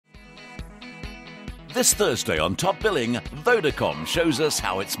This Thursday on Top Billing, Vodacom shows us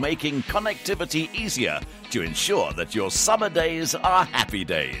how it's making connectivity easier to ensure that your summer days are happy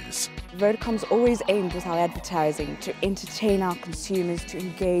days. Vodacom's always aimed with our advertising to entertain our consumers, to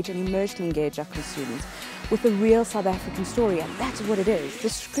engage and emotionally engage our consumers with a real South African story, and that's what it is. The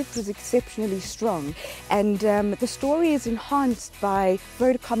script was exceptionally strong, and the story is enhanced by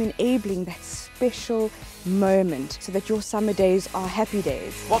Vodacom enabling that special moment so that your summer days are happy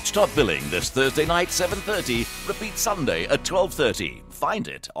days. Watch Top Billing this Thursday night, 7:30. Repeat Sunday at 12:30. Find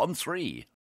it on 3.